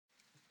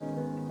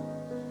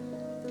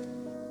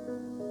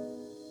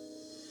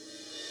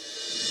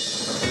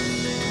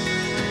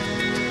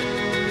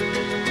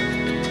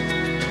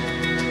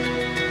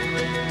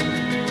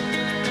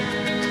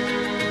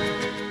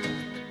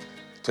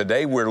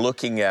Today we're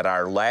looking at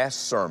our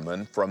last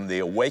sermon from the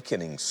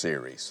Awakening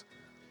series.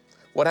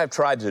 What I've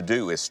tried to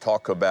do is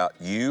talk about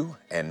you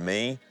and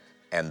me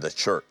and the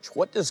church.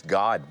 What does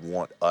God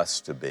want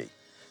us to be?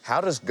 How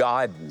does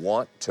God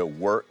want to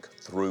work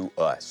through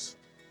us?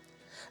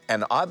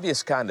 An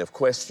obvious kind of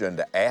question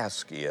to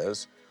ask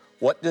is,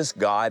 what does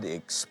God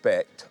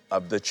expect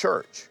of the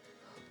church?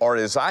 Or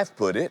as I've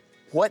put it,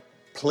 what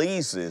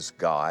pleases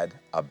God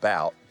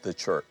about the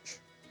church?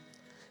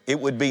 It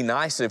would be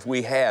nice if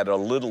we had a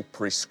little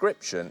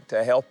prescription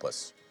to help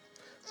us.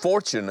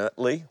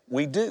 Fortunately,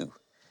 we do.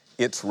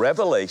 It's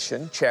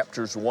Revelation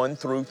chapters 1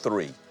 through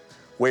 3,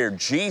 where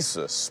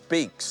Jesus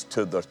speaks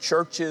to the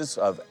churches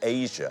of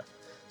Asia,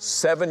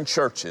 7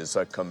 churches,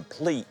 a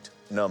complete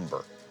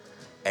number,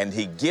 and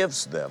he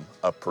gives them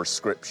a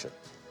prescription.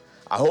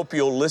 I hope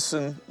you'll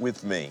listen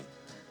with me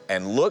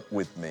and look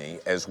with me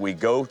as we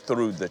go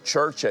through the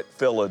church at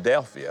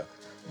Philadelphia,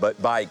 but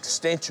by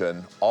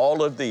extension,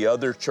 all of the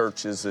other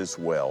churches as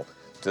well,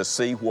 to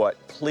see what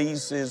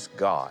pleases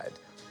God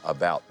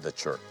about the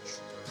church.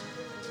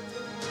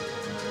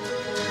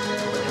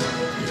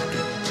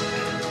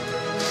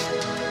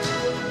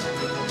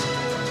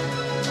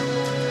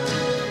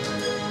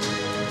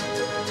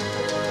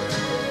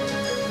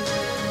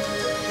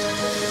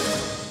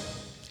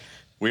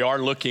 We are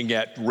looking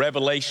at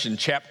Revelation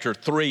chapter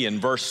 3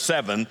 and verse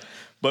 7,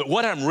 but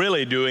what I'm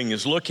really doing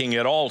is looking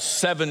at all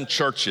 7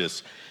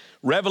 churches.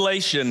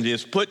 Revelation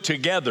is put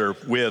together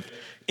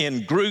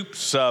in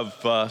groups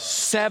of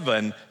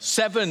seven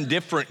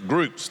different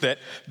groups that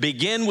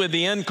begin with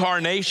the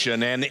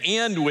incarnation and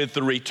end with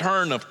the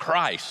return of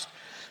Christ.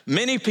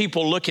 Many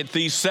people look at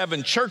these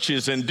 7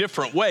 churches in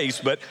different ways,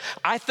 but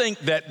I think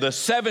that the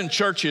 7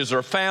 churches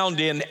are found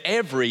in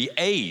every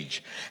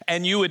age,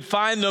 and you would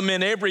find them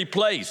in every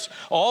place,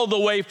 all the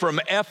way from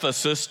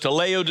Ephesus to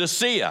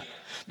Laodicea.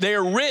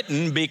 They're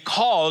written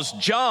because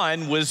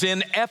John was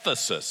in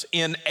Ephesus,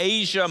 in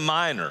Asia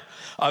Minor,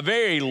 a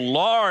very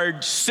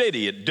large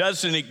city. It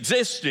doesn't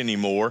exist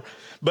anymore,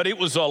 but it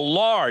was a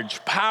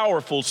large,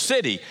 powerful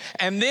city.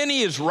 And then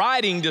he is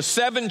writing to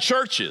 7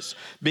 churches,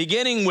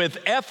 beginning with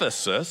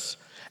Ephesus,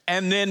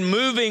 and then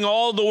moving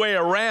all the way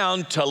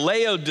around to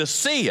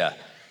Laodicea.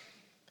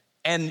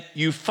 And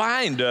you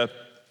find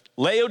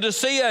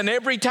Laodicea in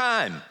every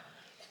time.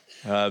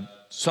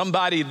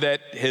 Somebody that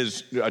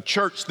has a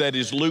church that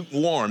is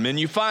lukewarm. And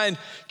you find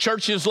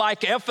churches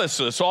like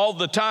Ephesus all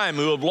the time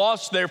who have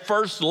lost their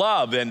first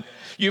love. And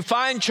you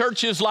find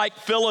churches like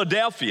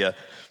Philadelphia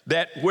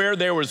where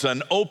there was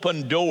an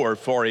open door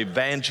for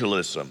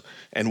evangelism.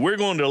 And we're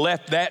going to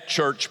let that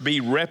church be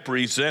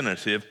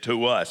representative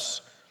to us.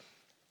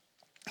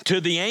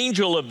 To the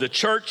angel of the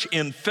church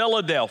in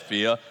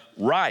Philadelphia,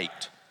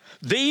 write,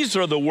 these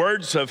are the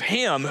words of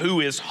him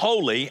who is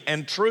holy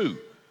and true,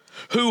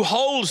 who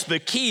holds the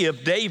key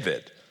of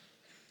David.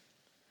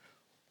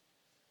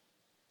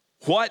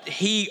 What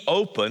he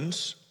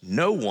opens,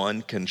 no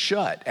one can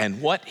shut,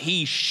 and what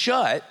he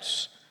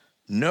shuts,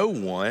 no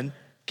one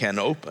can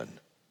open.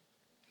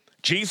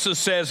 Jesus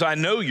says, I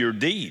know your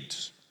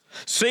deeds.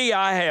 See,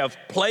 I have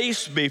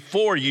placed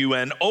before you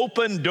an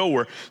open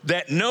door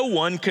that no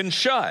one can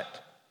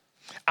shut.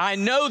 I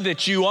know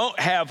that you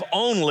have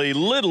only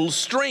little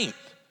strength.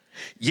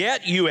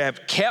 Yet you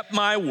have kept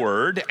my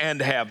word and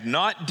have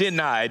not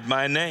denied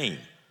my name.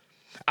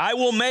 I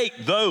will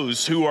make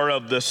those who are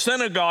of the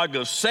synagogue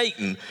of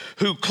Satan,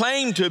 who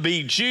claim to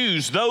be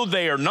Jews, though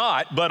they are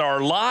not, but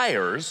are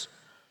liars,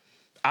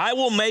 I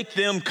will make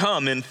them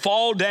come and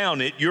fall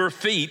down at your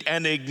feet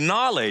and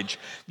acknowledge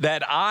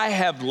that I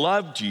have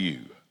loved you.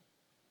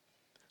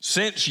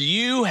 Since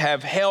you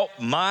have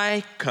kept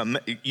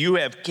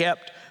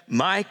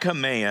my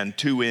command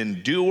to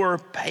endure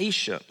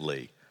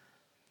patiently,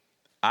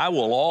 I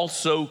will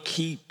also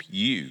keep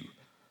you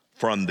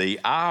from the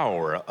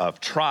hour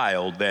of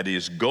trial that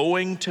is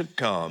going to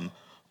come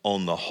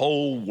on the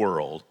whole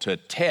world to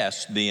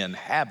test the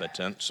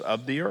inhabitants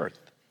of the earth.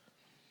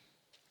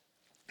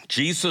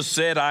 Jesus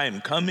said, I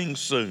am coming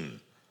soon.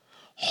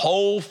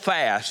 Hold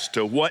fast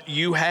to what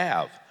you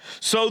have,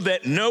 so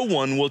that no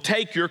one will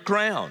take your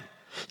crown.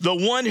 The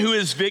one who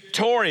is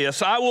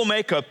victorious, I will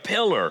make a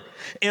pillar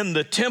in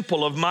the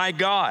temple of my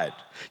God.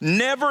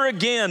 Never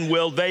again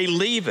will they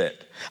leave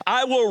it.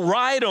 I will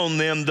write on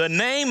them the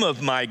name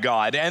of my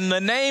God and the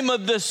name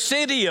of the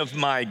city of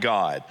my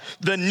God,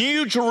 the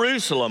new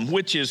Jerusalem,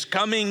 which is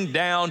coming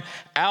down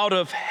out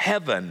of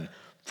heaven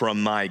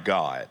from my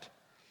God.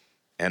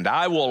 And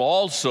I will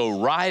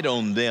also write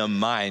on them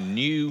my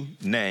new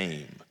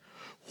name.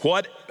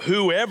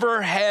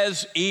 Whoever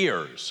has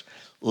ears,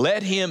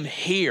 let him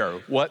hear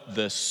what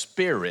the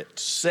Spirit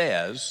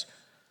says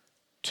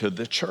to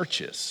the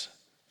churches.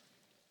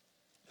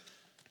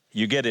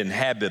 You get in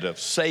habit of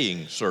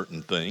saying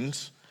certain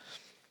things.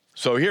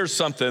 So here's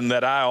something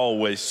that I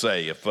always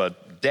say. If a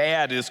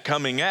dad is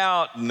coming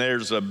out and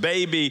there's a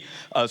baby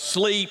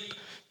asleep,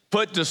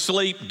 put to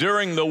sleep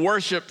during the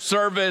worship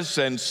service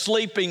and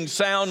sleeping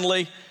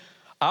soundly,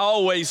 I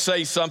always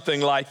say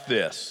something like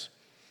this.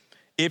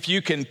 If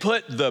you can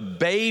put the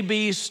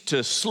babies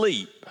to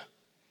sleep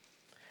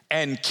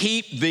and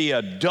keep the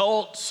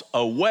adults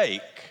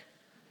awake,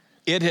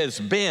 it has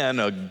been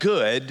a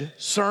good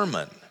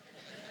sermon.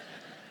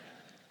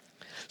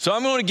 So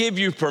I'm going to give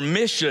you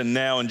permission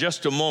now in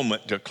just a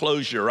moment to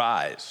close your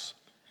eyes.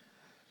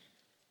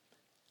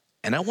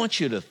 And I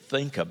want you to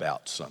think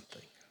about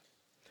something.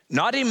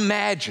 Not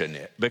imagine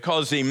it,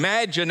 because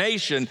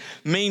imagination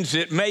means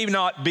it may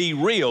not be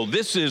real.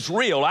 This is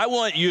real. I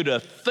want you to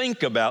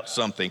think about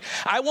something.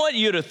 I want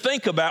you to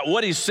think about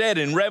what he said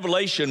in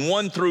Revelation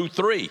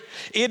 1-3.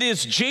 It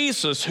is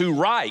Jesus who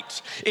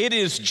writes. It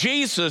is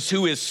Jesus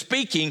who is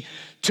speaking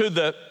to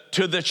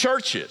the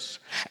churches.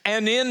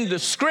 And in the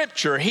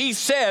scripture, he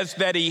says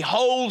that he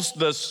holds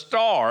the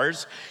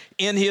stars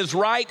in his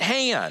right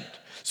hand.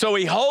 So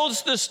he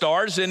holds the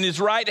stars in his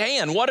right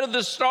hand. What are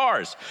the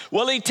stars?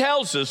 Well, he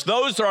tells us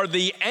those are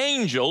the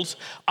angels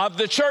of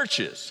the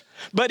churches.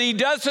 But he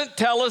doesn't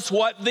tell us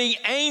what the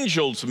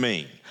angels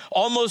mean.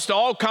 Almost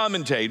all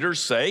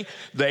commentators say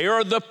they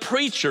are the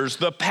preachers,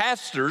 the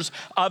pastors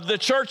of the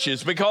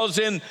churches, because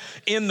in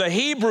the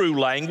Hebrew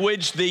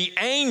language, the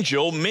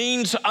angel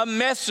means a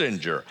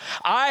messenger.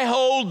 I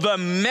hold the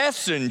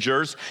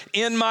messengers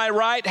in my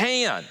right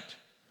hand.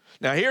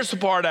 Now, here's the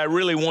part I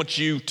really want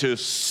you to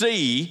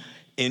see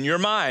in your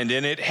mind,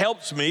 and it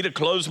helps me to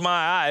close my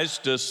eyes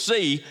to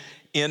see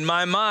in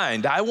my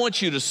mind. I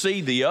want you to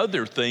see the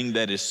other thing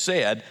that is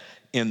said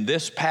in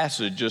this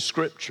passage of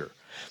Scripture,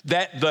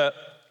 that the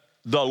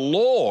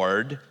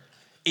Lord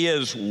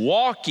is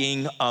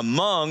walking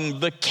among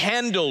the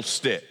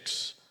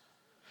candlesticks.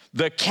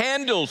 The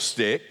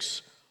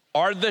candlesticks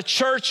are the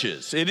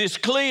churches. It is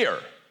clear.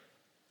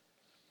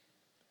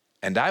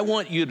 And I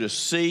want you to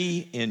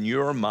see in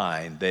your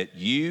mind that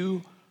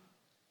you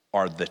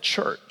are the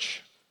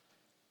church.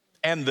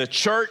 And the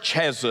church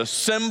has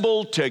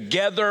assembled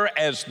together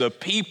as the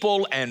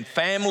people and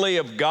family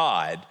of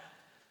God.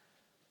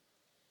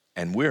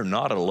 And we're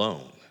not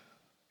alone.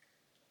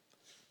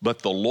 But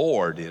the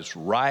Lord is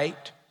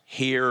right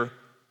here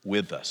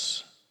with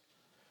us.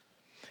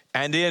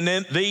 And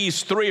in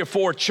these 3 or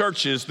 4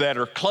 churches that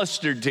are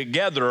clustered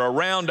together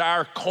around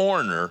our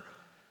corner,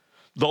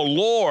 the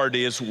Lord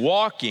is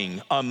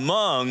walking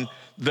among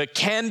the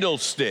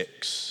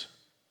candlesticks.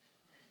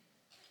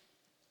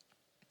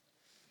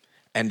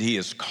 And he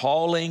is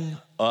calling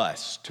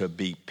us to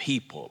be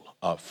people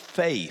of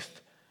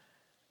faith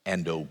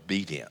and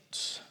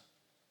obedience.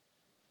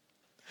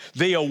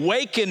 The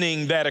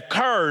awakening that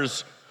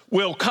occurs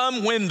will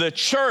come when the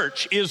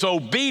church is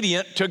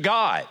obedient to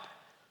God.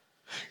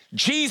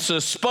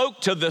 Jesus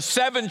spoke to the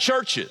 7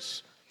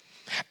 churches,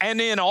 and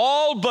in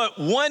all but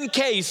one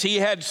case, he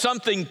had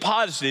something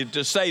positive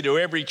to say to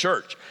every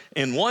church.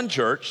 In one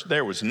church,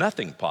 there was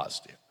nothing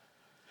positive.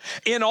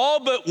 In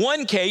all but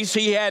one case,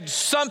 he had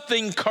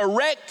something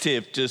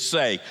corrective to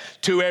say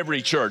to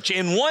every church.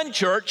 In one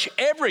church,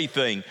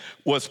 everything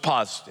was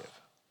positive.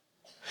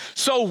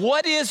 So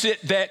what is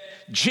it that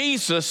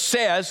Jesus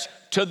says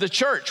to the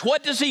church?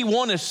 What does he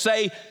want to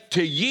say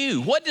to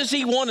you? What does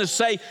he want to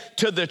say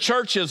to the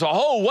church as a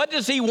whole? What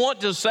does he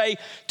want to say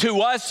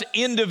to us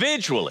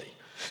individually?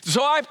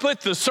 So I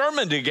put the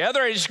sermon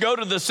together. I just go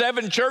to the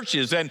 7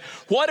 churches. And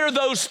what are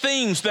those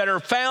themes that are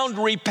found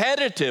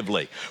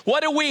repetitively?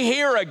 What do we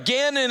hear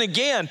again and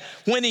again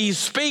when he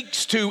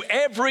speaks to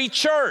every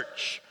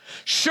church?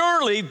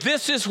 Surely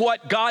this is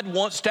what God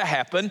wants to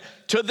happen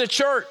to the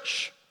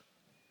church.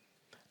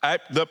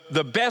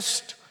 The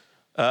best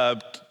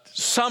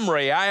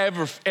summary I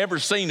ever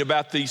seen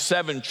about these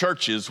 7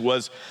 churches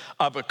was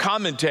of a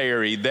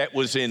commentary that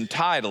was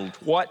entitled,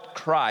 "What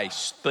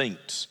Christ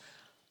Thinks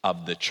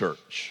of the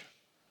Church."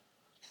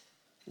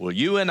 Well,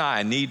 you and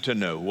I need to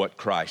know what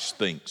Christ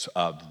thinks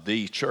of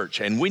the church,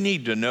 and we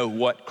need to know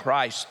what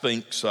Christ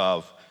thinks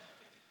of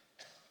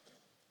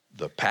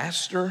the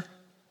pastor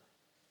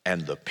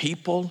and the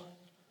people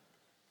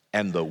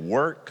and the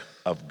work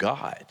of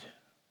God,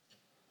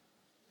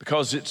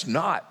 because it's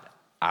not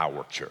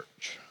our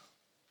church.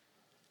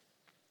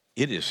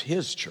 It is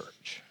his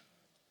church,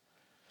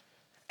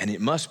 and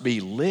it must be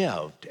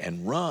lived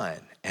and run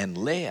and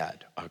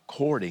led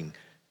according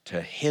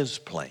to his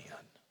plan.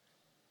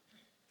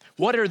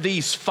 What are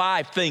these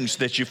 5 things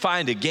that you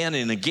find again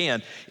and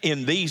again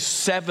in these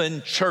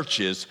 7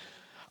 churches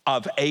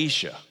of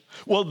Asia?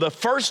 Well, the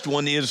first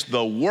one is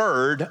the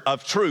word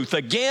of truth.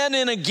 Again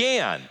and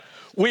again,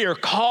 we are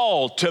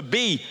called to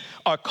be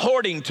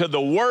according to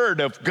the word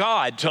of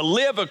God, to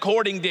live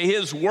according to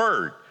his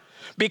word,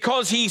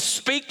 because he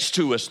speaks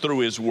to us through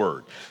his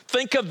word.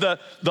 Think of the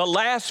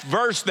last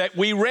verse that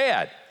we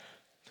read.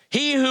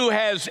 He who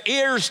has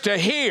ears to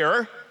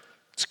hear,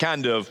 it's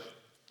kind of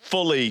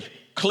fully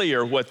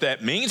clear what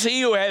that means.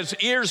 He who has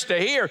ears to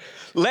hear,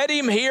 let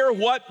him hear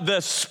what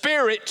the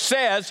Spirit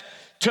says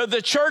to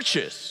the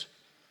churches.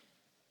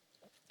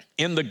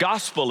 In the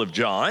Gospel of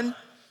John,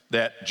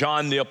 that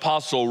John the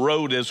Apostle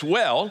wrote as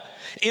well,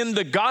 in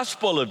the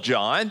Gospel of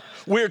John,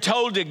 we're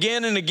told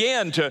again and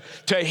again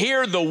to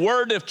hear the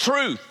word of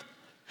truth.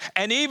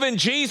 And even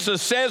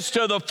Jesus says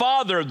to the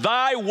Father,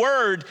 "Thy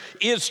word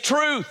is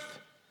truth."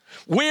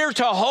 We're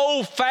to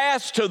hold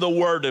fast to the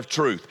word of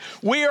truth.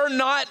 We are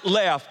not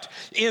left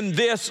in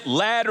this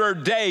latter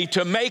day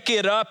to make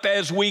it up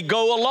as we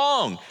go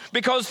along,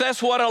 because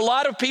that's what a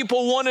lot of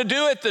people want to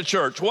do at the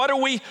church. What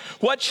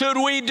should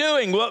we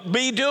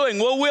be doing?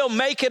 Well, we'll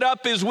make it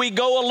up as we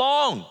go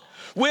along.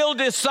 We'll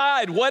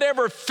decide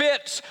whatever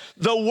fits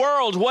the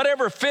world,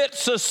 whatever fits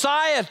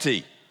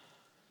society.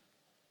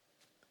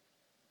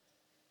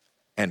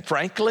 And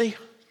frankly,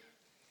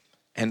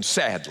 and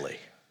sadly,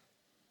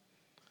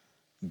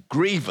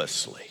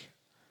 grievously,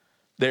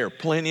 there are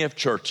plenty of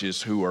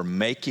churches who are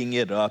making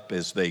it up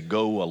as they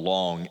go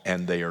along,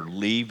 and they are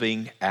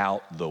leaving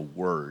out the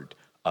word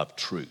of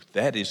truth.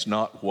 That is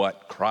not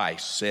what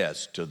Christ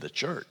says to the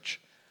church.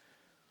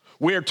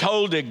 We're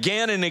told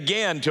again and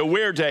again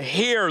we're to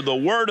hear the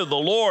word of the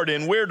Lord,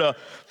 and we're to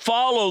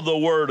follow the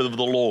word of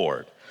the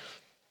Lord.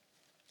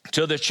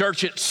 To the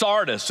church at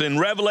Sardis in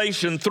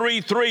Revelation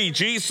 3:3,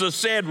 Jesus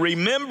said,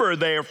 "Remember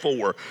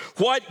therefore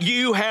what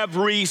you have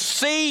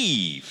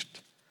received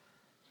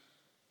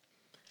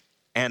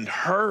and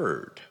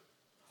heard,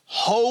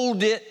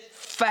 hold it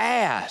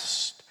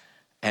fast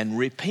and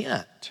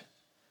repent."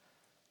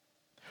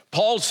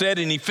 Paul said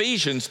in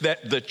Ephesians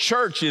that the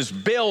church is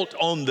built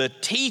on the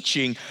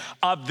teaching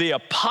of the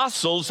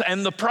apostles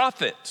and the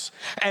prophets.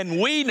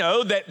 And we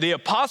know that the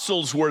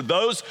apostles were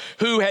those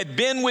who had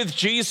been with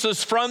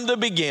Jesus from the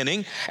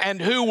beginning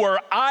and who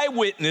were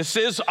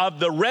eyewitnesses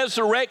of the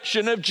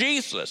resurrection of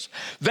Jesus.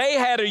 They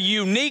had a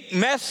unique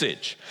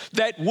message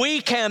that we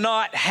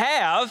cannot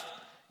have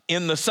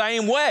in the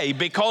same way,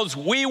 because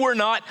we were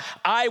not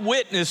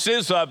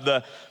eyewitnesses of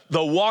the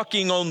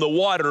walking on the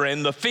water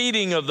and the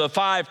feeding of the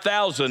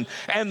 5,000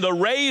 and the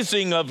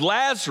raising of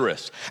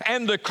Lazarus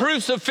and the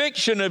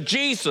crucifixion of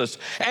Jesus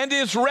and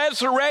his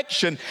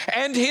resurrection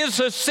and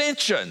his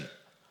ascension.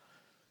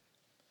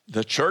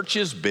 The church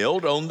is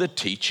built on the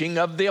teaching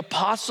of the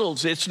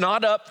apostles. It's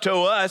not up to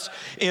us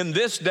in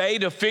this day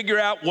to figure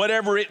out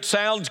whatever it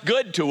sounds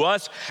good to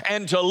us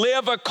and to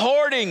live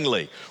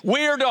accordingly.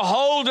 We're to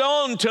hold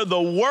on to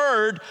the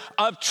word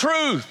of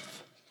truth.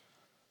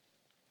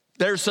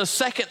 There's a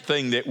second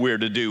thing that we're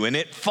to do, and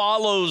it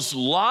follows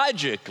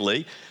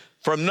logically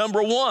from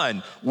number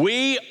one.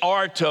 We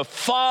are to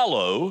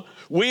follow,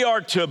 we are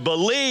to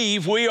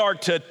believe, we are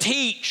to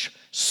teach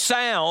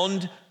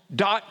sound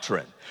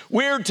doctrine.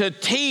 We're to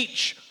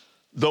teach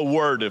the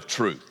word of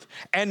truth,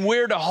 and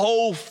we're to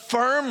hold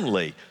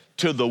firmly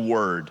to the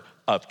word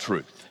of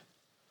truth.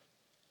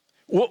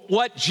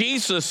 What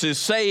Jesus is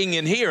saying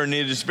in here, and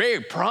it is very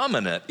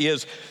prominent,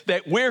 is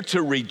that we're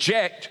to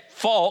reject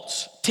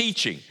false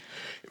teaching.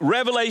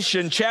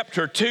 Revelation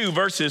chapter 2,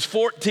 verses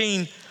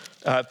 14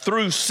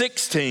 through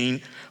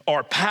 16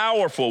 are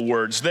powerful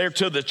words. They're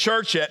to the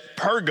church at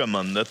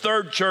Pergamum, the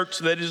third church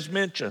that is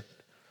mentioned.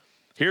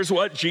 Here's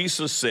what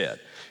Jesus said.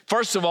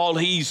 First of all,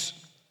 he's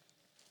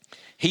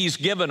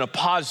given a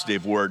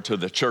positive word to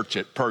the church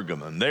at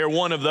Pergamum. They're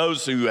one of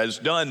those who has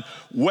done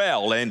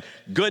well, and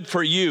good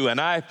for you,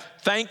 and I'm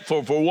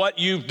thankful for what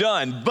you've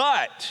done.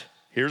 But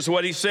here's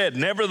what he said: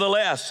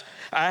 nevertheless,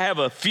 I have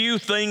a few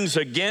things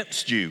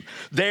against you.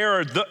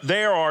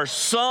 There are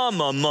some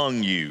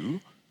among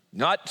you,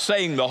 not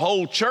saying the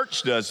whole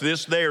church does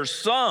this, there are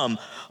some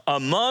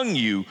among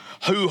you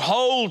who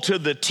hold to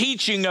the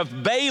teaching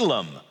of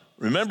Balaam.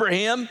 Remember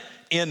him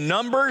in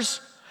Numbers?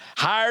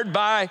 Hired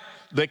by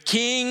the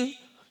king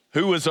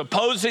who was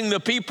opposing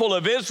the people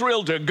of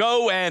Israel to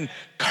go and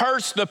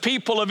curse the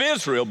people of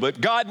Israel,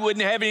 but God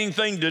wouldn't have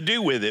anything to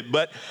do with it.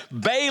 But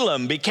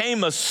Balaam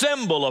became a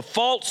symbol of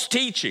false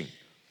teaching.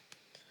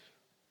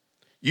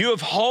 You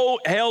have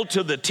held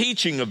to the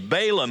teaching of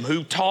Balaam,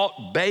 who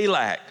taught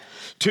Balak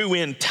to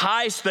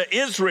entice the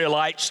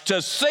Israelites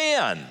to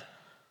sin,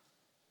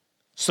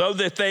 so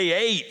that they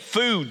ate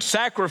food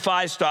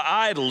sacrificed to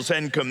idols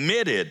and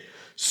committed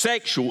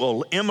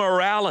sexual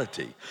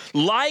immorality.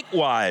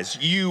 Likewise,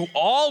 you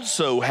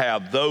also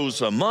have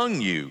those among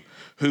you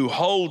who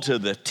hold to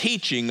the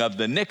teaching of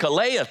the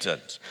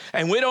Nicolaitans.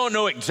 And we don't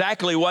know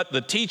exactly what the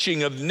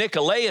teaching of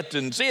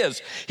Nicolaitans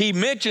is. He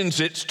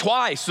mentions it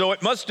twice, so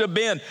it must have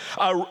been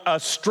a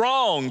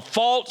strong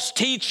false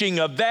teaching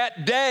of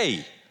that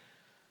day.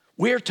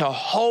 We're to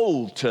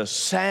hold to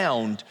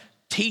sound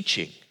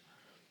teaching.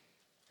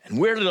 And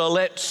we're to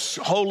let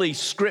Holy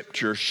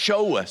Scripture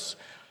show us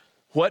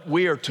what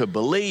we are to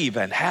believe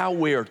and how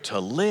we are to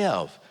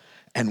live.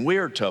 And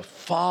we're to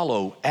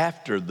follow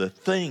after the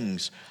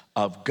things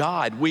of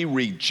God. We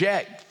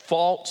reject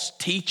false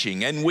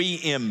teaching and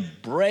we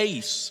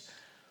embrace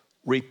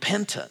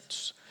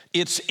repentance.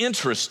 It's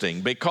interesting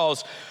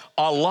because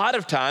a lot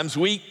of times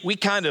we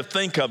kind of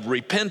think of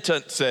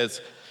repentance as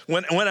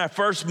when I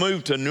first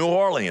moved to New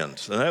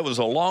Orleans, and that was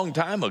a long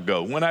time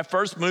ago. When I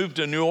first moved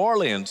to New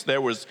Orleans,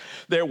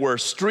 there were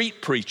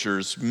street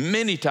preachers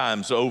many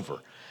times over.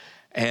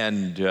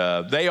 And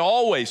they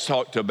always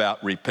talked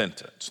about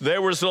repentance. There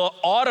was an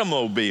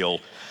automobile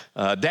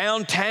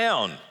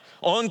downtown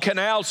on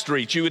Canal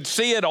Street. You would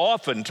see it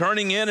often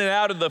turning in and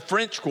out of the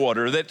French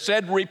Quarter that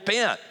said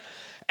repent.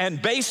 And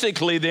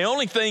basically, the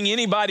only thing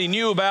anybody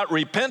knew about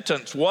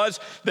repentance was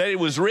that it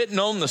was written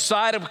on the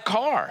side of a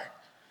car,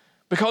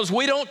 because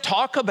we don't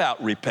talk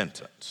about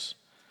repentance.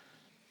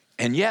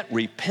 And yet,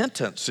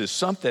 repentance is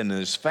something that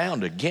is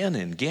found again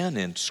and again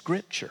in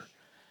Scripture.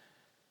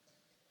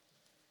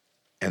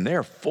 And there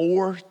are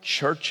 4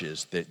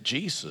 churches that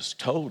Jesus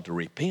told to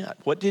repent.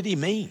 What did he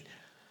mean?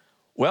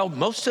 Well,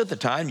 most of the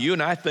time, you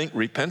and I think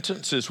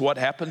repentance is what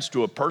happens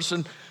to a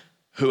person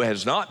who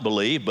has not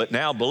believed but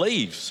now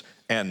believes.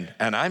 And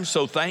I'm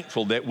so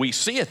thankful that we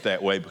see it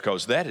that way,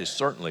 because that is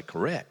certainly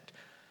correct.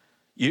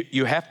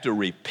 You have to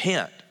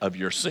repent of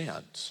your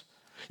sins.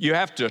 You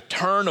have to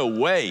turn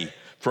away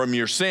from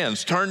your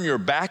sins, turn your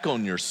back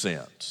on your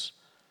sins.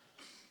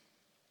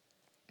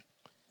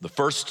 The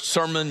first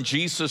sermon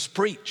Jesus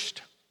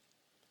preached,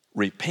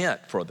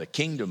 repent, for the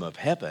kingdom of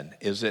heaven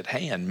is at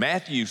hand.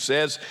 Matthew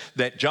says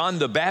that John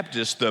the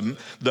Baptist,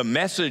 the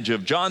message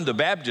of John the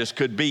Baptist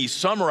could be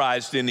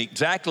summarized in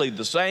exactly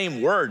the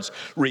same words: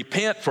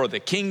 repent, for the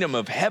kingdom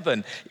of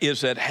heaven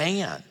is at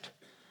hand.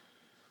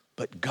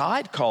 But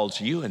God calls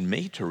you and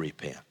me to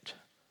repent.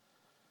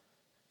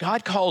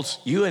 God calls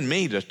you and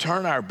me to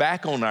turn our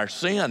back on our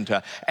sin,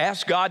 to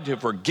ask God to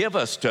forgive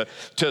us,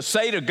 to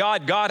say to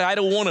God, God, I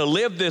don't want to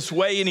live this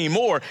way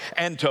anymore.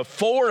 And to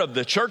 4 of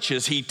the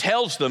churches, he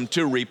tells them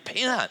to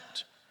repent.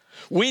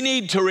 We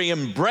need to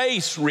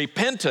embrace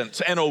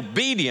repentance and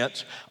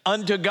obedience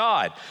unto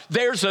God.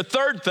 There's a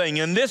third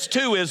thing, and this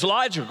too is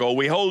logical.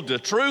 We hold the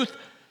truth,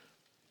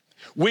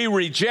 we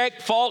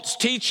reject false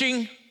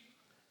teaching,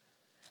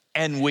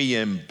 and we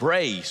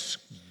embrace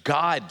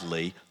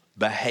godly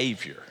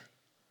behavior.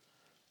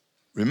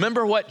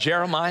 Remember what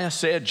Jeremiah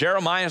said?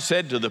 Jeremiah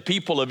said to the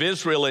people of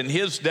Israel in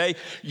his day,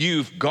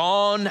 you've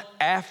gone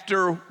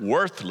after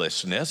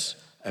worthlessness,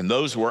 and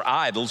those were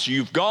idols.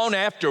 You've gone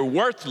after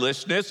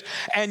worthlessness,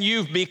 and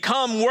you've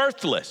become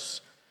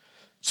worthless.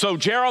 So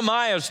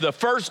Jeremiah is the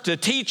first to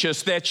teach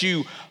us that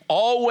you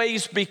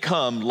always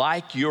become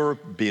like your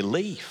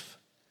belief.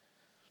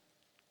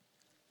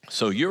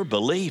 So your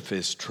belief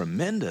is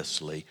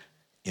tremendously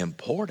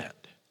important,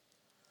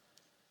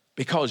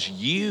 because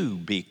you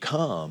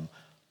become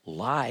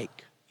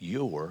like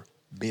your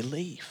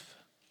belief.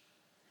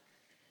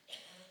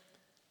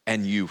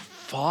 And you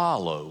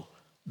follow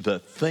the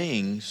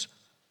things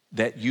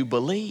that you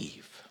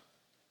believe.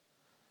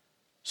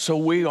 So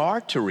we are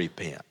to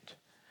repent,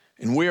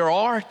 and we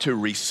are to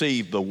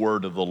receive the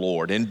word of the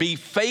Lord and be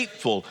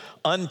faithful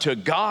unto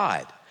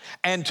God,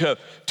 and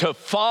to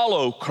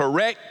follow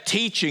correct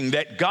teaching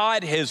that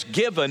God has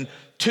given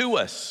to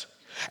us.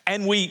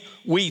 And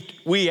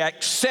we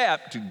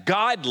accept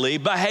godly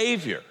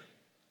behavior.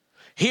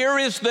 Here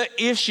is the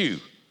issue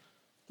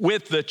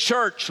with the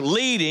church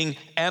leading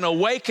an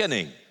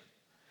awakening.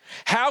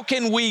 How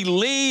can we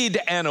lead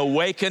an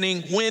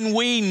awakening when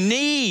we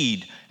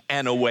need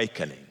an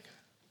awakening?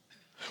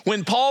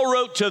 When Paul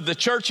wrote to the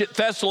church at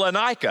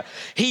Thessalonica,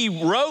 he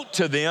wrote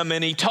to them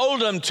and he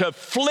told them to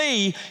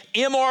flee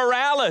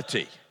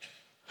immorality,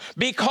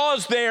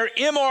 because their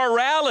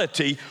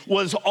immorality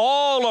was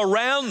all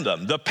around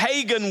them. The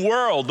pagan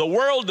world, the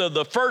world of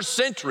the first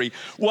century,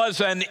 was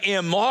an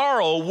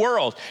immoral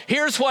world.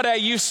 Here's what I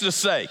used to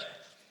say.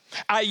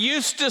 I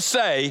used to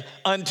say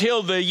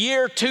until the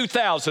year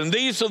 2000,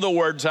 these are the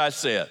words I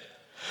said: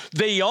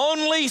 the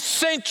only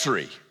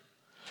century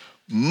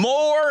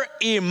more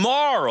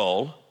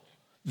immoral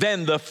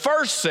than the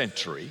first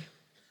century,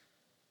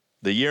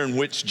 the year in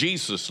which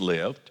Jesus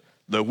lived,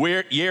 the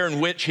year in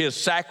which his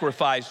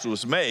sacrifice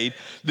was made,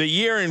 the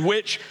year in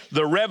which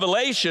the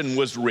Revelation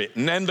was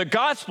written and the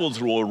Gospels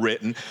were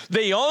written,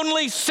 the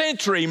only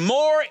century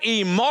more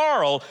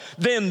immoral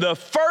than the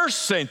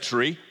first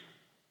century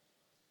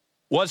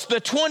was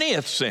the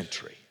 20th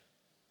century.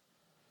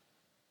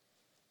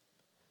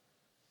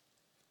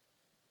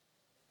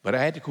 But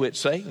I had to quit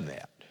saying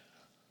that,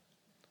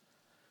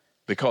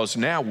 because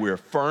now we're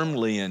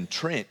firmly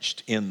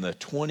entrenched in the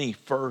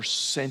 21st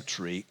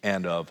century,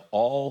 and of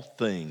all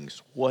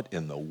things, what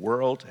in the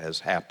world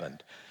has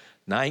happened?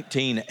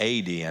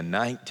 1980 and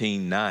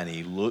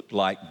 1990 looked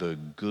like the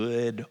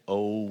good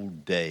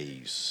old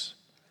days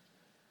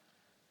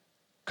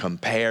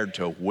compared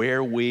to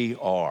where we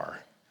are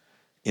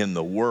in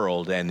the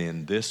world and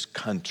in this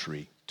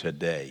country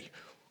today.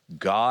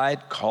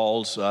 God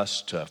calls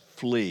us to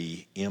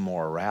flee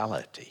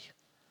immorality.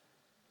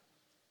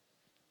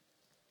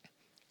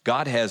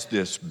 God has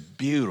this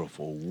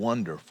beautiful,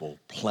 wonderful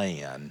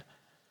plan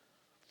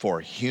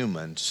for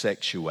human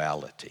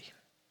sexuality.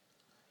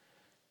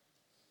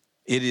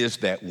 It is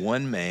that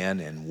one man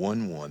and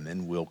one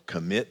woman will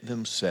commit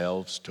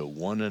themselves to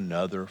one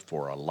another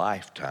for a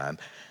lifetime,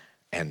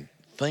 and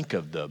think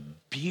of the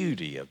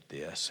beauty of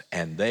this,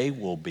 and they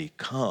will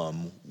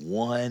become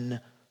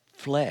one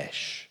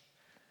flesh.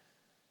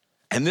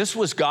 And this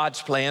was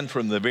God's plan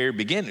from the very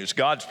beginning. It was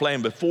God's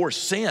plan before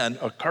sin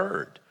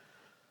occurred.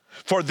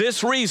 For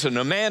this reason,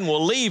 a man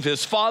will leave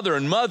his father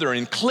and mother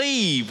and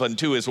cleave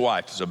unto his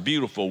wife. It's a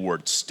beautiful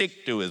word,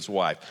 stick to his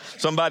wife.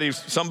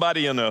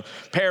 Somebody in a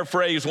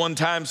paraphrase one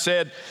time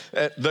said,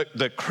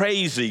 the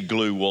crazy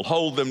glue will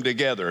hold them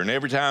together. And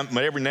every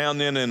now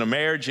and then in a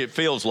marriage, it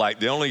feels like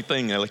the only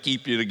thing that'll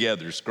keep you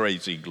together is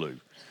crazy glue.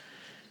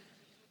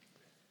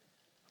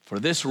 For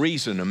this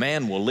reason, a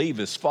man will leave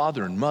his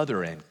father and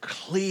mother and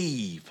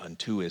cleave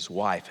unto his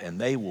wife,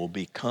 and they will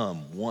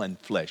become one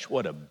flesh.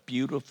 What a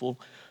beautiful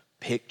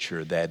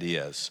picture that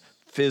is,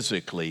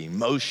 physically,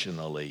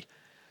 emotionally,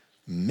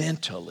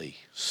 mentally,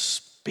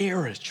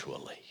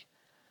 spiritually.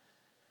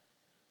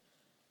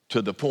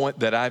 To the point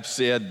that I've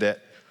said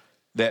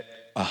that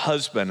a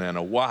husband and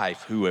a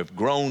wife who have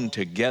grown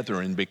together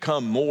and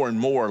become more and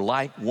more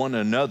like one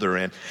another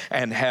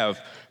and have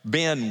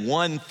been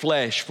one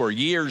flesh for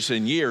years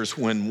and years,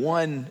 when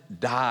one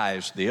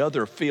dies, the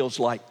other feels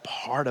like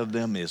part of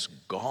them is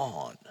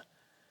gone.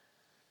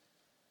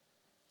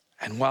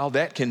 And while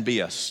that can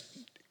be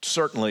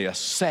certainly a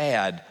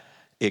sad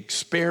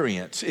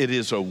experience, it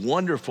is a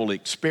wonderful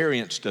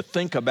experience to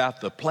think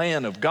about the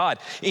plan of God.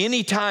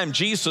 Anytime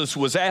Jesus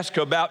was asked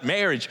about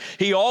marriage,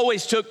 he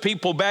always took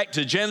people back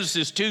to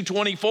Genesis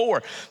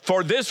 2:24.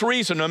 For this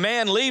reason, a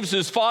man leaves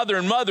his father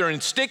and mother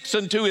and sticks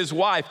unto his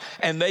wife,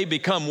 and they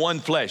become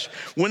one flesh.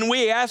 When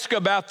we ask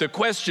about the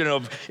question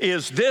of,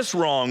 is this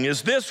wrong?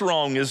 Is this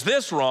wrong? Is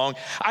this wrong?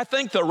 I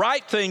think the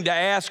right thing to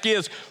ask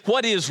is,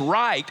 what is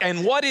right?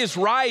 And what is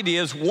right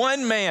is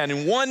one man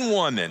and one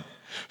woman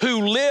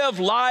who live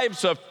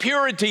lives of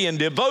purity and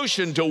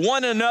devotion to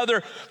one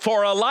another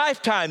for a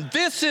lifetime.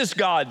 This is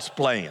God's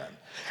plan.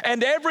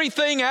 And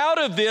everything out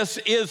of this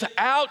is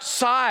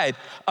outside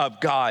of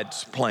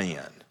God's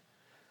plan.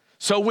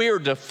 So we're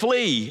to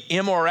flee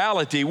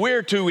immorality.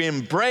 We're to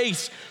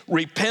embrace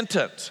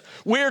repentance.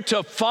 We're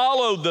to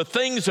follow the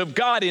things of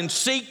God and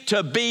seek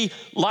to be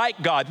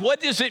like God.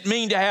 What does it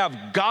mean to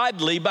have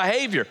godly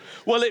behavior?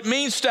 Well, it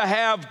means to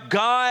have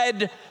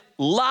God-like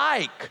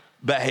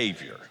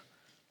behavior.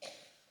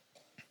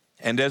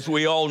 And as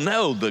we all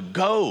know, the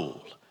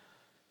goal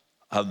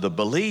of the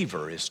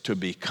believer is to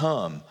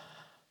become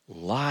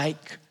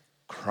like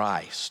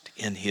Christ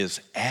in his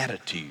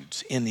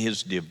attitudes, in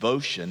his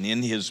devotion,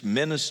 in his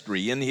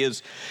ministry, in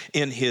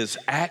his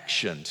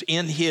actions,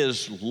 in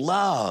his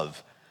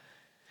love,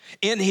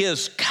 in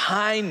his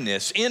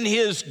kindness, in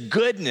his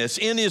goodness,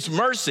 in his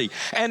mercy.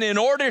 And in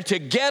order to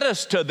get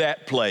us to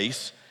that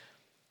place,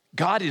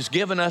 God has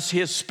given us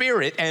his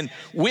Spirit, and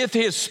with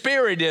his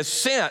Spirit is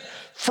sent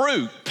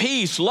fruit,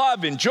 peace,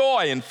 love, and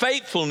joy, and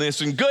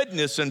faithfulness, and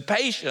goodness, and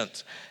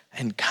patience,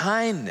 and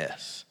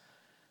kindness,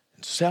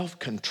 and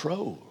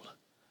self-control.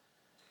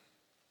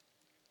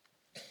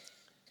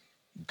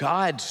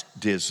 God's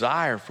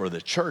desire for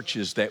the church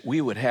is that we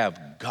would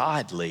have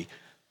godly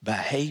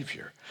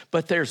behavior.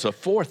 But there's a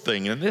fourth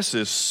thing, and this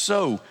is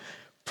so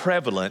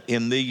prevalent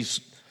in these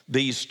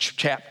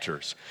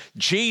chapters.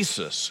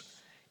 Jesus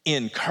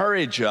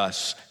encourages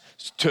us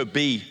to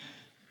be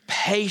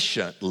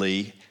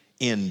patiently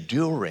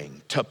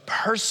enduring, to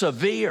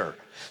persevere,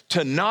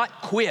 to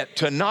not quit,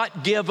 to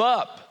not give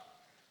up.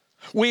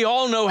 We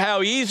all know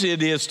how easy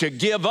it is to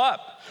give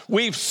up.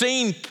 We've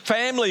seen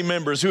family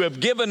members who have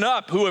given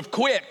up, who have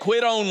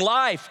quit on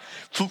life,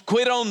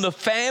 quit on the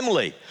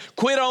family,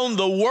 quit on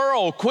the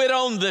world, quit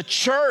on the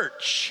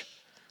church.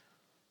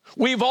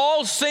 We've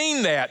all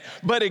seen that,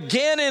 but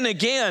again and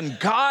again,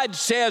 God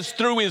says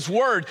through his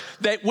word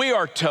that we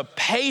are to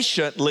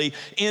patiently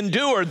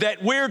endure,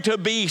 that we're to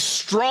be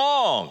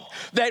strong,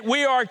 that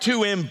we are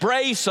to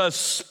embrace a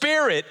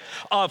spirit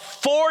of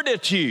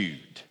fortitude.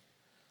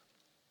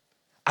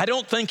 I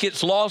don't think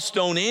it's lost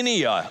on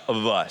any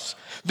of us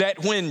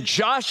that when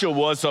Joshua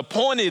was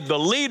appointed the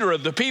leader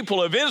of the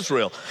people of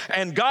Israel,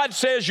 and God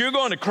says you're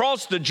going to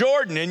cross the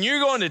Jordan and you're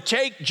going to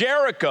take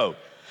Jericho,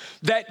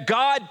 that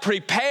God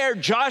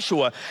prepared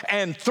Joshua,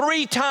 and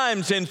 3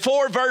 times in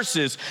 4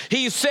 verses,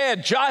 he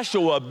said,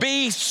 Joshua,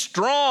 be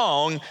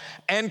strong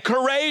and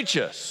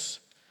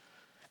courageous.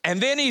 And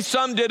then he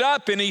summed it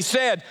up and he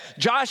said,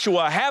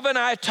 Joshua, haven't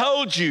I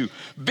told you,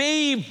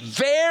 be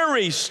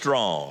very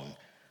strong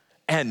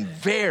and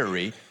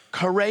very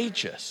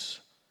courageous.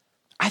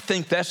 I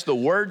think that's the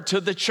word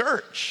to the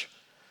church.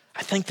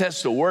 I think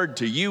that's the word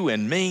to you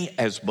and me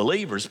as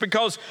believers,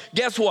 because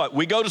guess what?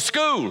 We go to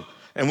school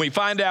and we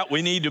find out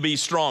we need to be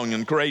strong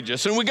and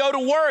courageous. And we go to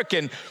work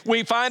and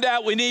we find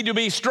out we need to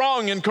be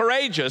strong and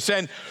courageous.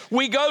 And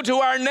we go to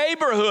our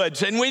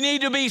neighborhoods and we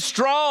need to be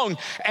strong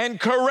and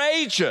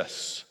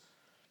courageous.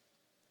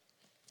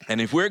 And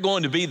if we're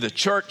going to be the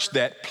church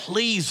that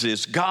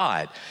pleases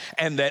God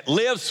and that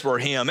lives for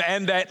him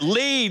and that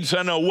leads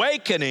an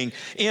awakening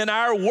in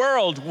our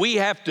world, we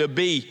have to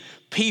be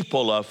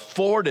people of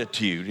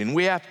fortitude, and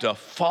we have to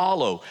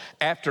follow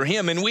after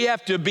him, and we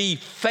have to be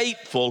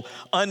faithful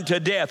unto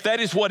death. That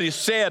is what is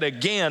said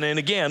again and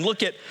again.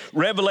 Look at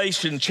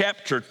Revelation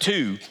chapter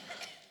 2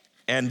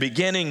 and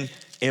beginning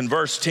in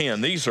verse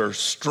 10. These are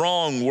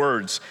strong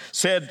words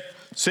said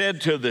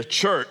to the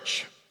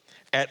church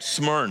at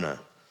Smyrna.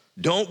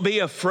 Don't be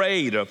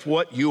afraid of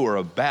what you are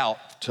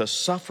about to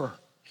suffer.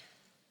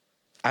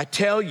 I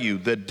tell you,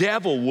 the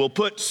devil will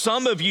put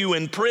some of you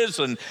in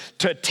prison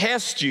to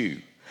test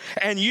you,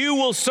 and you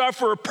will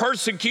suffer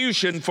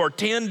persecution for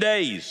 10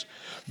 days.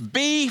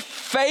 Be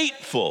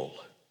faithful,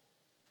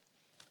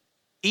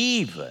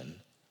 even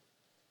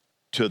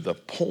to the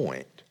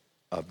point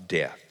of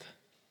death,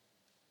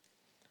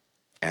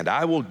 and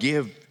I will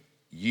give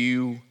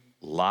you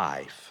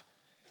life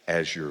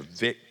as your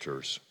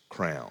victor's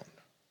crown.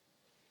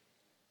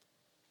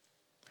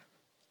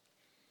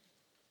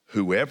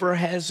 Whoever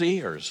has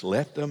ears,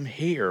 let them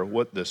hear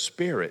what the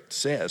Spirit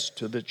says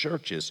to the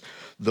churches.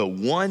 The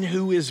one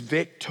who is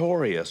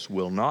victorious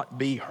will not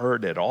be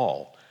hurt at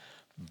all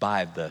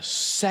by the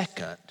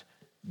second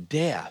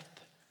death,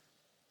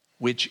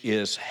 which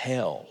is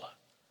hell,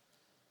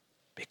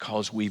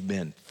 because we've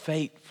been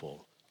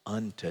faithful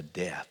unto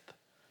death.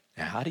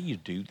 Now, how do you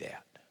do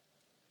that?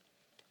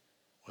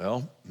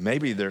 Well,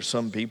 maybe there's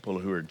some people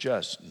who are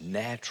just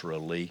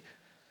naturally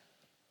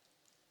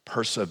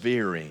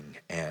persevering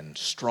and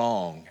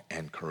strong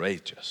and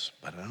courageous,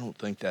 but I don't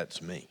think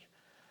that's me.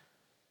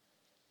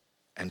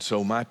 And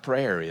so my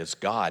prayer is,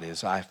 God,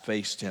 as I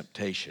face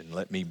temptation,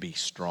 let me be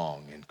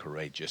strong and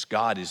courageous.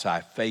 God, as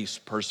I face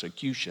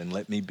persecution,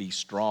 let me be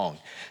strong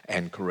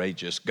and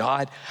courageous.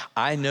 God,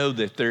 I know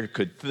that there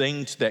could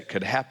things that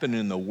could happen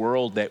in the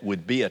world that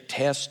would be a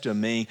test to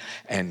me.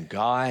 And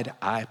God,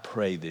 I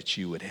pray that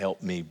you would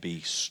help me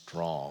be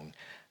strong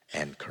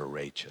and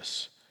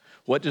courageous.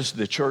 What does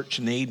the church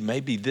need?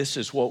 Maybe this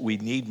is what we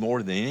need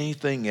more than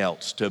anything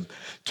else,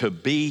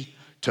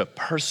 to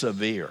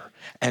persevere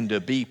and to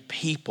be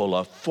people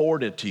of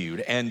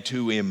fortitude and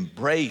to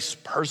embrace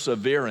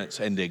perseverance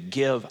and to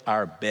give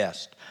our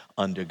best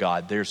unto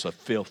God. There's a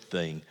fifth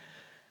thing,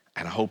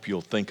 and I hope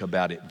you'll think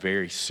about it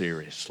very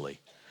seriously.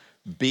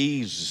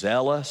 Be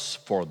zealous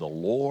for the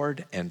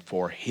Lord and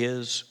for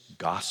his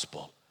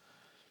gospel.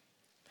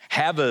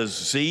 Have a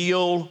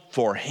zeal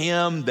for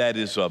him that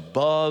is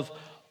above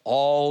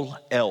all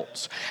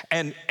else.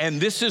 And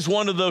this is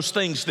one of those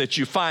things that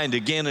you find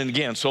again and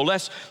again. So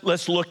let's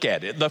look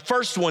at it. The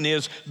first one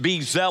is be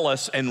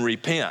zealous and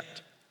repent.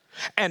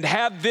 And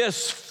have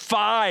this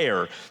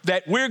fire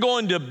that we're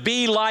going to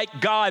be like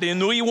God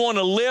and we want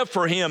to live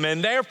for him,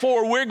 and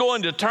therefore we're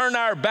going to turn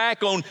our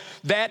back on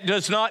that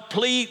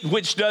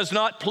which does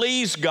not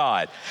please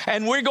God.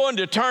 And we're going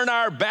to turn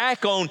our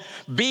back on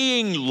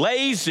being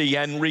lazy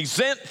and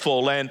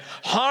resentful and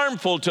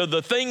harmful to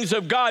the things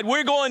of God.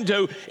 We're going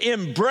to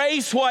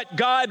embrace what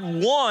God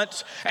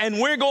wants, and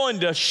we're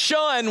going to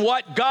shun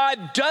what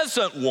God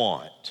doesn't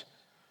want.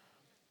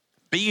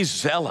 Be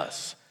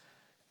zealous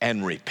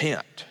and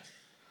repent.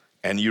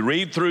 And you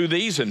read through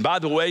these, and by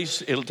the way,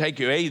 it'll take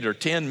you 8 or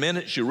 10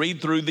 minutes. You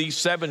read through these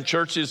 7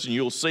 churches, and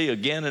you'll see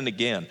again and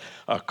again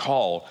a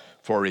call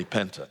for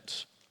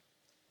repentance.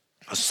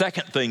 A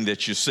second thing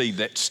that you see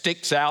that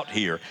sticks out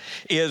here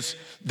is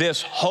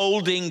this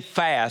holding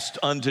fast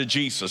unto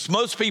Jesus.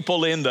 Most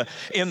people in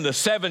the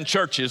 7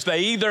 churches, they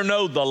either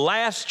know the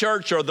last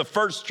church or the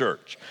first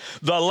church.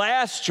 The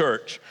last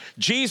church,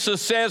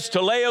 Jesus says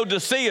to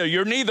Laodicea,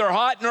 you're neither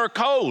hot nor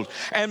cold.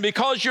 And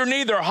because you're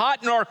neither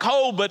hot nor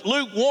cold, but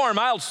lukewarm,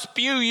 I'll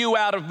spew you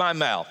out of my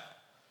mouth.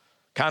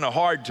 Kind of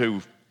hard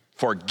to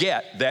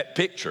forget that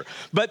picture.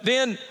 But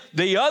then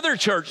the other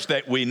church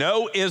that we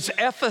know is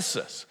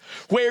Ephesus,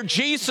 where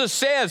Jesus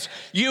says,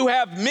 you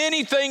have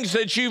many things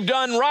that you've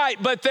done right,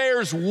 but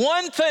there's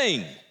one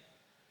thing,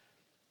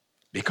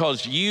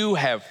 because you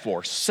have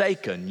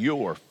forsaken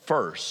your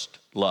first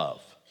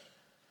love.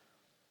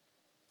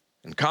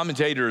 And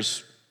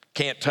commentators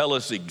can't tell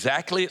us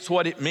exactly it's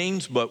what it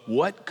means, but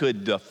what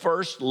could the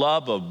first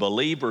love of a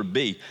believer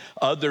be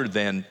other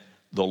than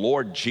the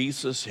Lord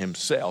Jesus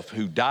himself,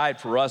 who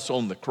died for us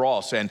on the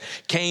cross and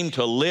came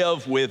to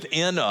live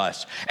within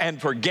us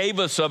and forgave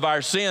us of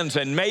our sins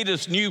and made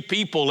us new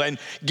people and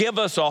give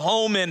us a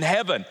home in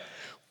heaven.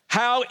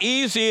 How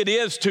easy it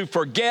is to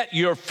forget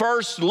your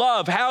first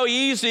love. How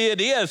easy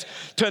it is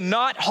to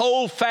not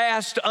hold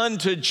fast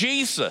unto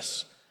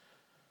Jesus.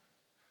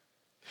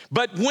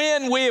 But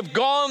when we have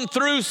gone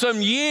through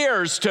some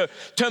years to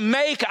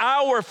make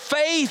our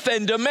faith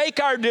and to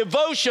make our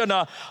devotion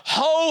a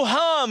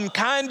ho-hum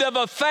kind of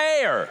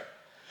affair,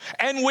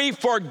 and we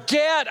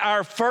forget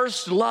our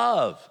first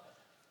love,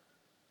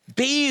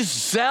 be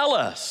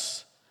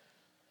zealous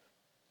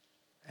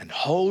and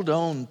hold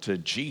on to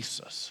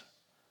Jesus.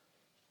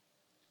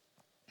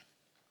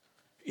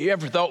 You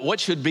ever thought,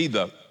 what should be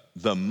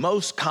the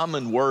most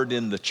common word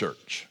in the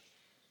church?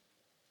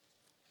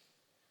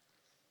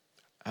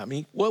 I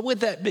mean, what would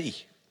that be?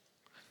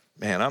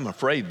 Man, I'm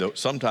afraid that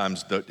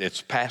sometimes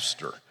it's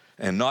pastor,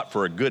 and not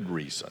for a good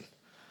reason.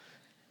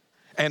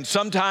 And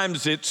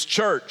sometimes it's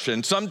church,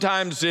 and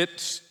sometimes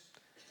it's,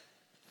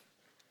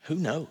 who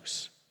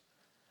knows?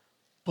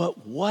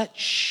 But what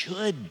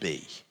should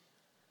be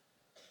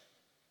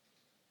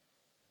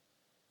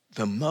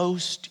the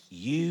most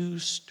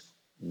used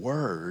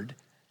word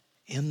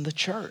in the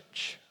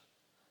church?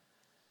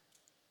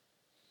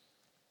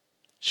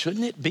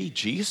 Shouldn't it be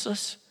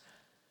Jesus?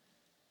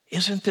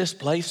 Isn't this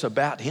place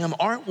about him?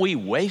 Aren't we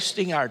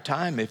wasting our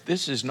time if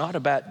this is not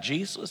about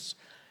Jesus?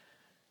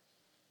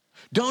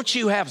 Don't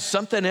you have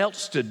something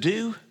else to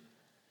do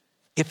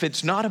if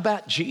it's not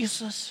about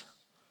Jesus?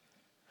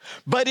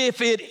 But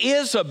if it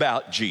is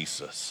about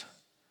Jesus,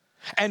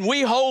 and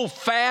we hold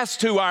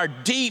fast to our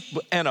deep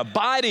and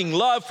abiding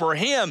love for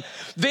him,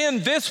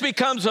 then this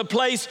becomes a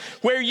place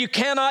where you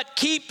cannot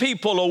keep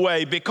people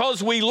away,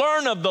 because we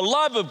learn of the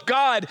love of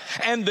God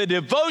and the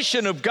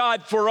devotion of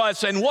God for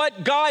us and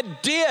what God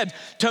did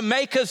to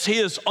make us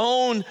his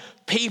own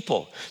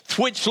people,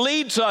 which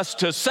leads us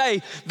to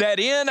say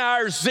that in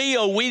our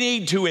zeal, we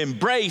need to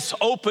embrace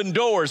open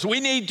doors.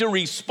 We need to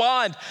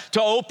respond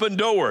to open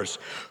doors.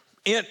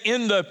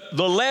 In the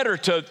letter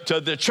to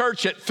the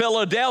church at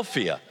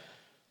Philadelphia,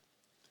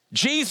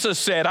 Jesus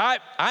said,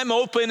 I'm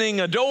opening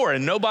a door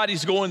and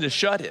nobody's going to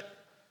shut it.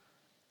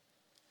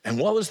 And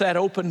what was that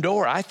open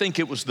door? I think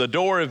it was the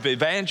door of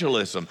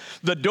evangelism,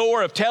 the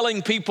door of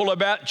telling people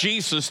about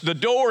Jesus, the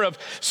door of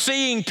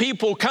seeing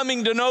people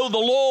coming to know the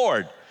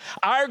Lord.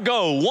 Our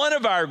goal, one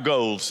of our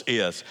goals,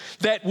 is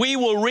that we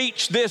will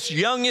reach this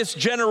youngest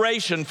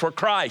generation for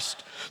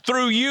Christ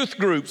through youth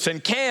groups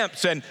and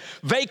camps and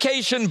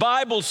vacation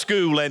Bible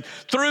school and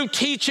through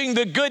teaching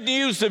the good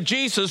news of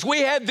Jesus. We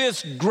had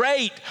this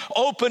great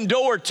open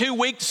door 2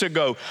 weeks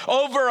ago.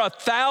 Over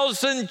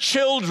 1,000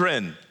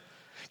 children,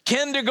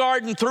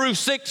 kindergarten through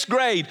 6th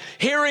grade,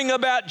 hearing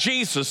about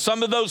Jesus.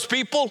 Some of those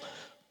people,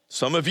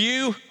 some of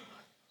you,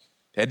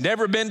 had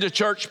never been to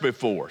church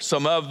before.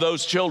 Some of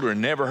those children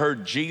never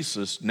heard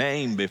Jesus'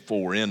 name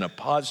before in a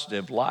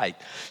positive light.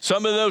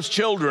 Some of those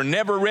children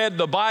never read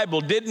the Bible,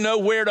 didn't know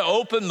where to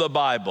open the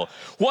Bible.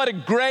 What a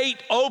great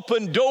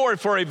open door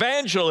for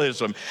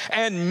evangelism.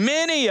 And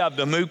many of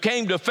them who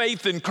came to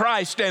faith in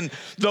Christ, and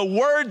the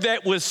word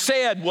that was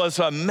said was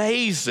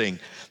amazing.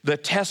 The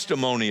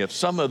testimony of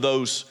some of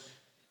those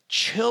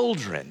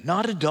children,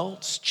 not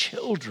adults,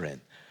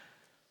 children,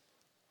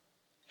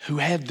 who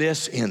had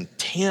this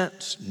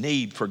intense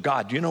need for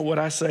God. You know what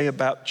I say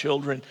about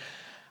children?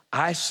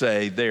 I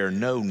say they are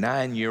no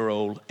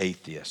 9-year-old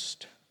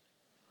atheist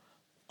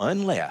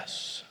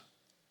unless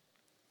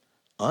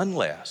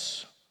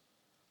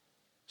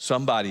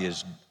somebody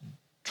has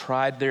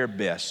tried their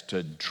best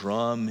to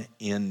drum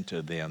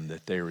into them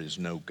that there is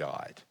no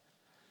God.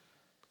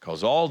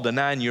 Because all the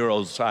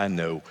 9-year-olds I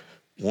know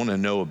want to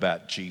know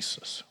about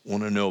Jesus,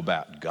 want to know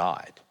about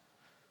God,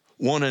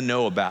 want to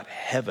know about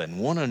heaven,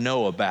 want to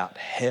know about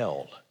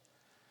hell,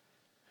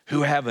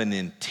 who have an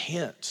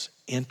intense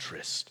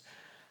interest.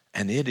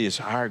 And it is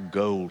our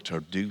goal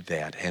to do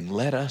that. And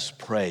let us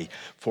pray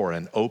for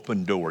an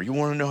open door. You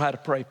want to know how to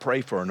pray?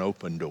 Pray for an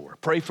open door.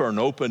 Pray for an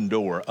open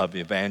door of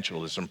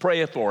evangelism.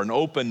 Pray for an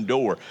open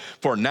door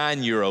for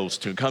 9-year-olds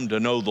to come to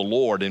know the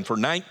Lord, and for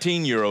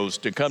 19-year-olds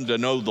to come to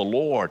know the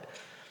Lord.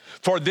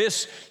 For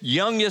this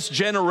youngest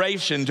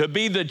generation to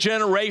be the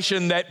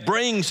generation that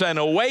brings an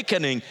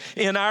awakening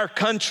in our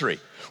country.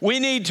 We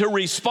need to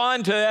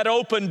respond to that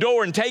open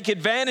door and take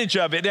advantage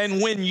of it.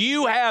 And when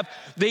you have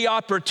the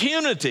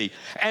opportunity,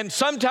 and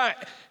sometimes,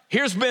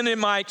 here's been in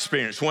my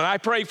experience, when I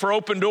pray for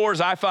open doors,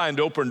 I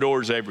find open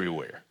doors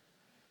everywhere.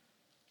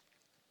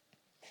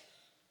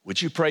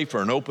 Would you pray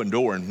for an open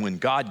door, and when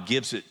God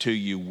gives it to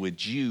you,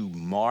 would you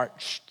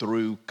march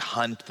through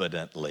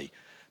confidently?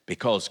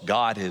 Because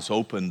God has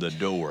opened the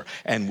door,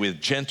 and with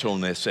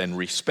gentleness and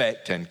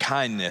respect and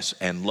kindness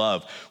and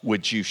love,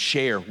 would you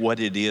share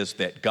what it is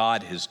that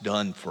God has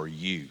done for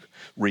you?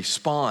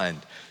 Respond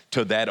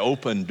to that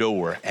open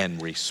door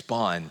and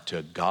respond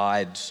to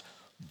God's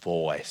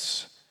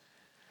voice.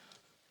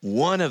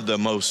 One of the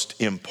most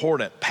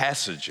important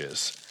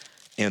passages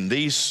in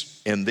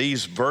these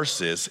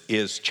verses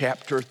is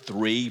chapter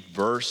 3,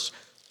 verse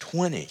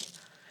 20.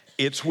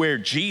 It's where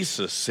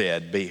Jesus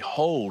said,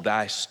 "Behold,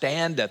 I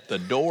stand at the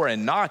door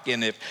and knock,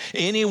 and if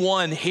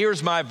anyone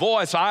hears my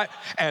voice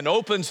and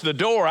opens the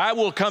door, I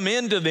will come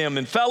into them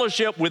and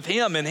fellowship with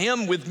him and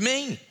him with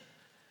me."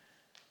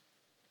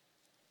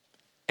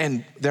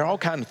 And there are all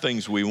kinds of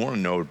things we want to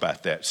know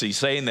about that. So he's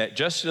saying that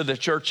just to the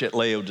church at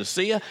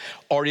Laodicea,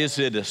 or is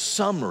it a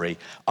summary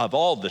of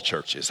all the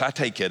churches? I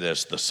take it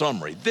as the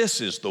summary. This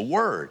is the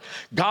word.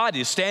 God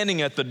is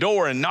standing at the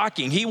door and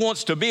knocking. He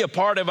wants to be a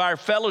part of our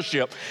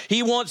fellowship.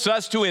 He wants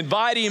us to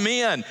invite him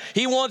in.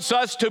 He wants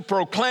us to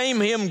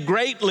proclaim him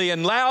greatly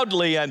and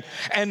loudly and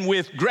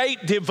with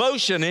great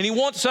devotion. And he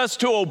wants us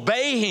to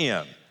obey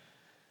him.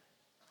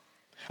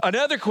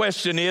 Another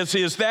question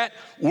is that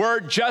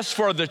word just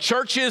for the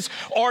churches,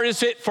 or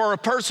is it for a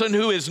person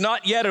who is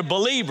not yet a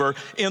believer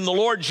in the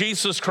Lord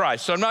Jesus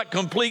Christ? So I'm not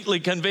completely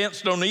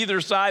convinced on either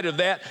side of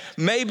that.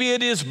 Maybe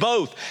it is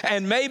both.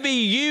 And maybe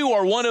you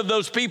are one of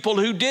those people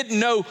who didn't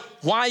know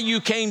why you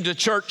came to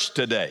church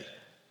today.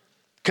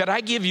 Could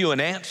I give you an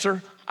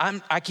answer?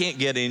 I can't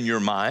get in your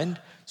mind,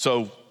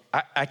 so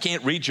I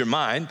can't read your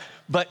mind.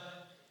 But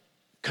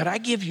could I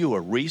give you a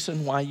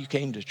reason why you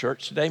came to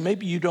church today?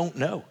 Maybe you don't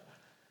know.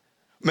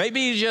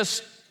 Maybe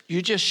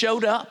you just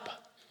showed up.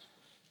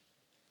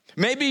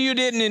 Maybe you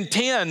didn't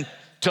intend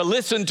to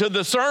listen to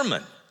the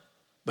sermon,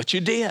 but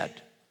you did.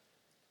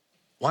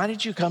 Why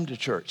did you come to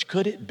church?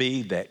 Could it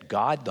be that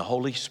God, the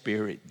Holy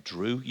Spirit,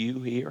 drew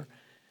you here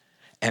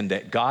and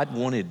that God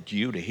wanted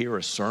you to hear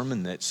a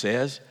sermon that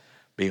says,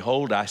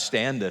 behold, I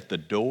stand at the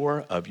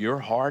door of your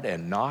heart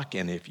and knock,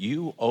 and if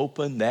you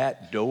open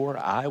that door,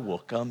 I will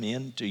come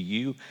into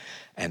you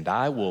and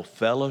I will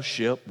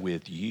fellowship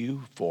with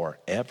you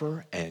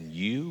forever and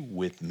you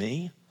with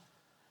me?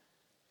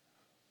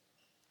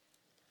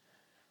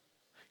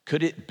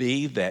 Could it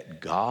be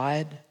that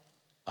God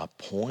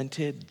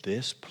appointed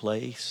this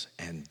place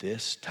and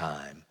this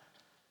time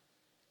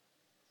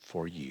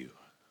for you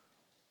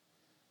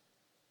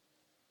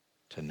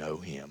to know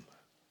him?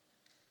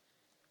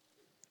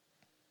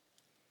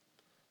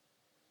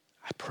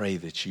 I pray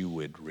that you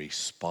would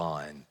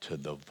respond to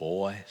the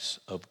voice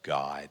of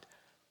God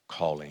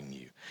calling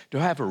you. Do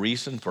I have a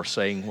reason for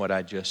saying what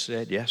I just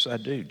said? Yes, I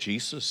do.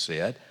 Jesus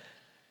said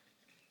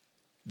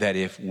that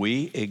if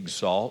we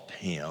exalt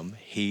him,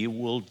 he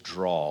will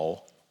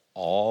draw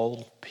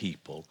all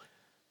people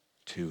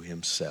to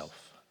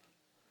himself.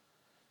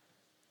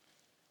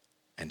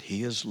 And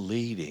he is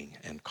leading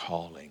and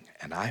calling.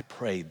 And I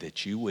pray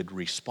that you would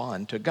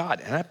respond to God.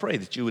 And I pray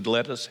that you would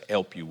let us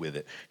help you with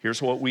it.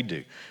 Here's what we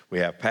do. We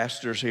have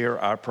pastors here.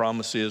 Our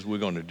promise is we're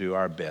going to do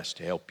our best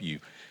to help you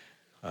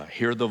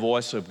hear the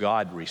voice of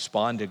God,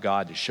 respond to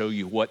God, to show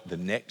you what the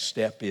next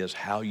step is,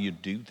 how you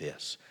do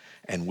this.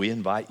 And we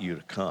invite you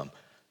to come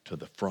to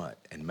the front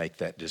and make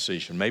that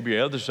decision. Maybe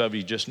others of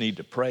you just need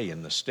to pray,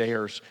 and the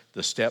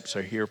steps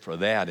are here for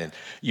that. And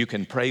you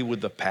can pray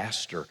with the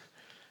pastor.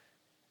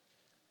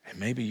 And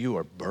maybe you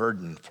are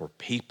burdened for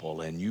people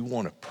and you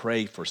want to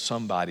pray for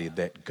somebody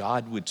that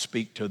God would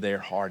speak to their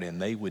heart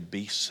and they would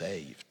be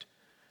saved.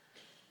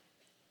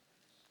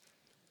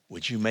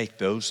 Would you make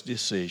those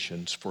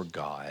decisions for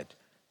God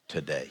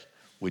today?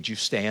 Would you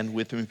stand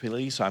with me,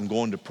 please? I'm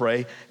going to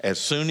pray. As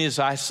soon as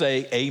I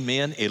say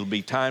amen, it'll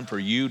be time for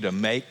you to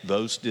make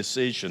those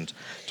decisions,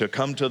 to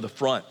come to the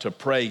front, to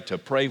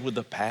pray with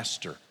the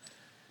pastor.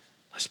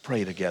 Let's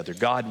pray together.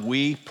 God,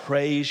 we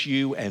praise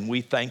you and we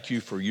thank you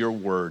for your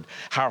word,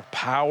 how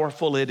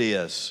powerful it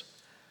is.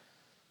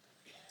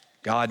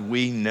 God,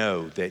 we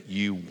know that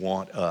you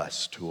want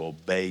us to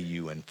obey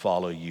you and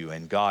follow you.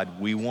 And God,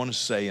 we want to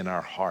say in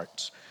our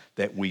hearts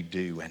that we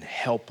do, and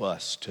help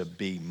us to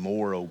be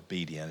more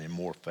obedient and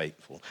more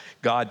faithful.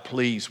 God,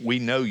 please, we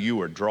know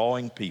you are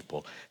drawing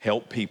people.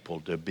 Help people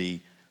to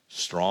be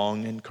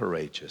strong and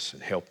courageous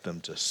and help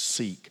them to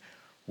seek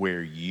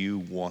where you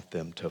want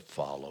them to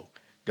follow.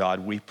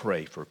 God, we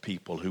pray for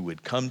people who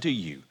would come to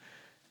you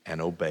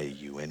and obey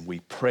you. And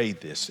we pray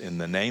this in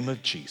the name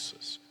of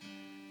Jesus.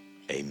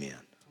 Amen.